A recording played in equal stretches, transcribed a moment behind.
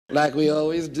Like we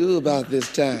always do about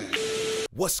this time.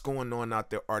 What's going on out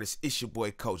there, artists? It's your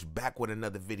boy Coach back with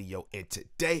another video, and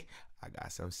today I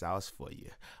got some sauce for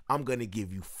you. I'm gonna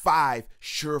give you 5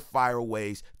 surefire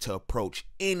ways to approach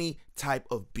any type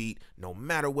of beat, no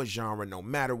matter what genre, no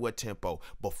matter what tempo.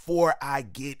 Before I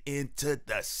get into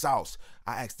the sauce,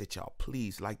 I ask that y'all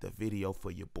please like the video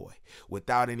for your boy.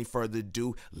 Without any further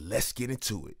ado, let's get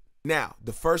into it. Now,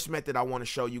 the first method I want to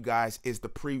show you guys is the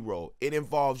pre-roll. It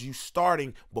involves you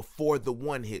starting before the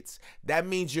one hits. That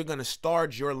means you're going to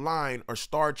start your line or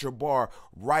start your bar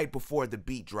right before the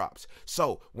beat drops.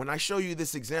 So when I show you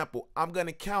this example, I'm going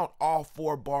to count all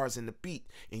 4 bars in the beat,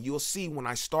 and you'll see when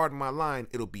I start my line,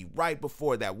 it'll be right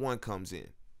before that one comes in.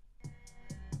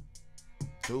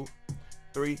 2,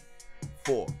 3,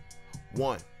 4.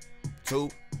 1, 2,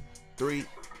 3,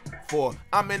 4.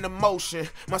 I'm in the motion,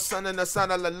 my son in the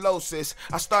son of Lalosis.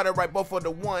 I started right before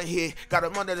the one hit. Got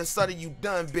him under the sun of you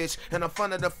done, bitch. And I'm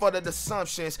fun of the foot of the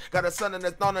assumptions. Got a son in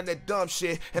the thorn of that dumb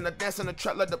shit. And I dance on the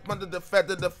trap like the under the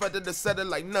feather, the settle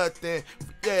like nothing.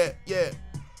 Yeah.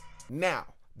 Now,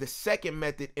 the second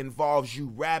method involves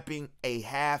you rapping a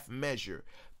half measure.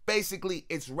 Basically,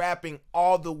 it's rapping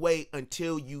all the way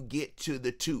until you get to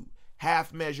the 2.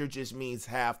 Half measure just means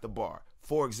half the bar.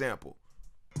 For example,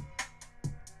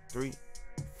 3,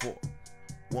 4.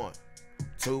 1,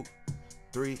 2,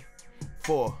 3,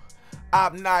 4.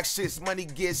 Obnoxious, money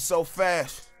gets so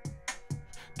fast.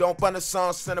 Don't bun a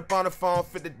song, send up on the phone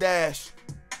for the dash.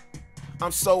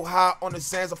 I'm so high on the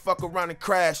sands, I fuck around and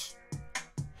crash.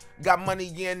 Got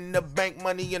money in the bank,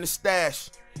 money in the stash.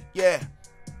 Yeah.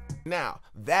 Now,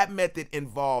 that method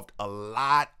involved a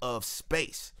lot of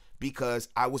space because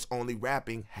I was only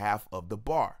rapping half of the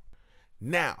bar.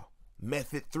 Now,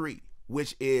 method 3,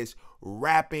 which is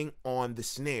rapping on the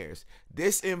snares.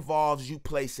 This involves you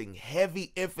placing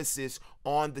heavy emphasis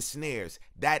on the snares.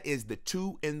 That is the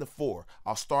 2 and the 4.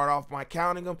 I'll start off by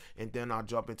counting them, and then I'll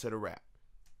jump into the rap.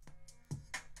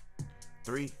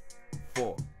 3,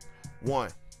 4. 1,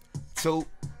 2,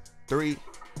 3,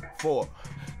 4.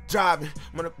 Driving,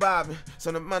 money bobbing,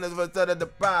 son of money was out of the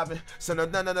bobbing, son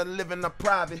of none of the living the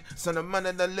private, son of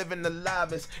money the living the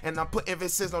livest, and I put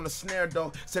emphasis on the snare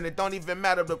though, son it don't even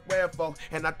matter the wherefore,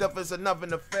 and I duff is enough in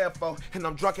the fair for, and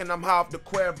I'm drunk and I'm high off the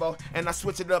Cuervo, and I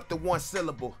switch it up to 1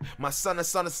 syllable. My son is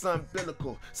son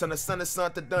umbilical, son is son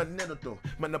to done nittle,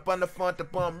 man up on the front to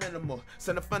bum minimal,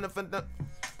 son of fun.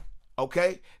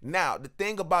 Okay, now the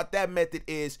thing about that method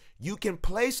is you can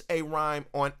place a rhyme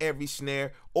on every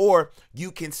snare, or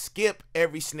you can skip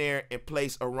every snare and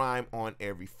place a rhyme on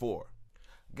every 4.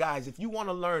 Guys, if you want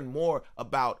to learn more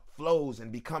about flows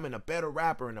and becoming a better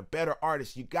rapper and a better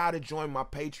artist, you got to join my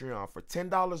Patreon. For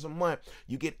 $10 a month,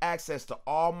 you get access to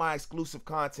all my exclusive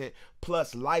content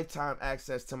plus lifetime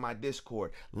access to my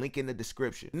Discord. Link in the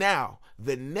description. Now,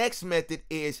 the next method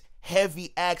is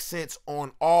heavy accents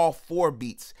on all 4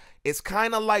 beats. It's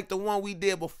kind of like the one we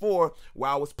did before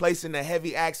where I was placing the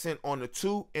heavy accent on the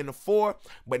 2 and the 4,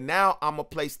 but now I'm going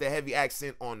to place the heavy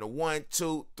accent on the 1,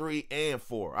 2, 3, and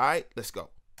 4. All right, let's go.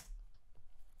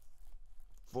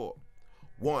 4.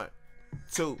 1,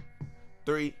 2,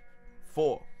 3,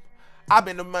 4. I've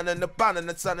been the man in the bun and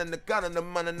the son and the gun and the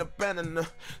man and the pen and the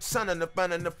son and the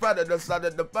pen and the father, the side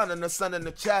of the bun and the son and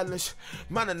the challenge.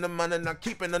 Man and the man and I'm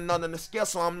keeping the none on the scale,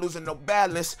 so I'm losing no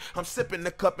balance. I'm sipping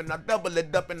the cup and I double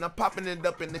it up and I'm popping it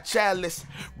up in the chalice.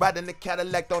 Riding the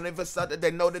Cadillac, don't even start that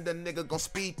they know that the nigga gon'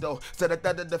 speed though. So the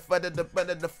better the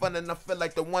fun, and I feel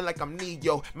like the one like I'm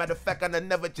Neo. Matter of fact, I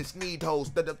never just need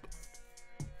hoes.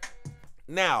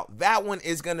 Now, that one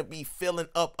is going to be filling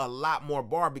up a lot more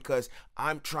bar because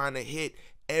I'm trying to hit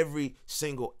every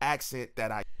single accent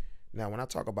that I... Now, when I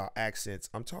talk about accents,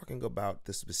 I'm talking about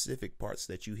the specific parts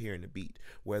that you hear in the beat,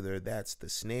 whether that's the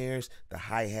snares, the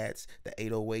hi-hats, the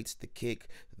 808s, the kick,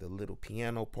 the little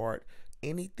piano part,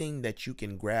 anything that you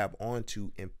can grab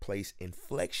onto and place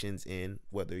inflections in,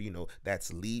 whether, you know,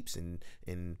 that's leaps and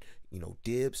you know,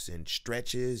 dips and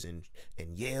stretches and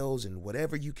yells and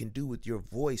whatever you can do with your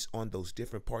voice on those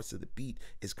different parts of the beat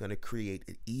is going to create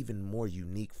an even more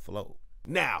unique flow.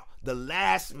 Now, the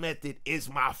last method is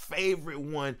my favorite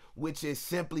one, which is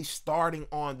simply starting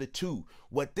on the 2.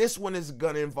 What this one is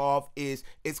going to involve is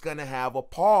it's going to have a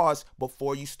pause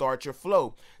before you start your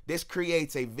flow. This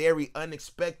creates a very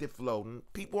unexpected flow.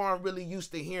 People aren't really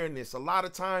used to hearing this. A lot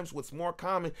of times what's more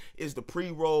common is the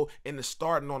pre-roll and the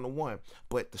starting on the 1,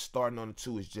 but the starting on the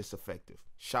 2 is just effective.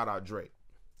 Shout out Drake.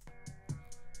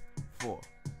 4,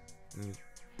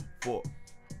 4,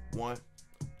 1,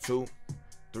 2,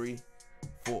 3,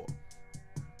 4.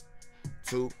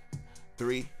 2,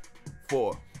 3,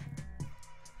 4.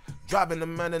 Dropping the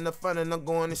money in the fun and I'm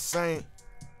going insane.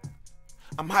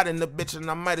 I'm hot in the bitch and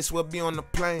I might as well be on the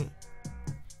plane.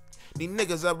 These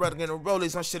niggas up running in the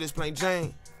rollies on shit is plain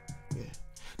Jane. Yeah.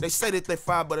 They say that they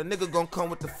fire, but a nigga gon' come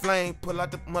with the flame. Pull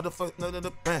out the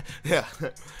motherfucker. Yeah.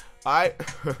 Alright.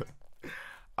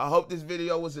 I hope this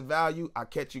video was of value. I'll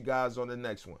catch you guys on the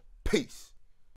next one. Peace.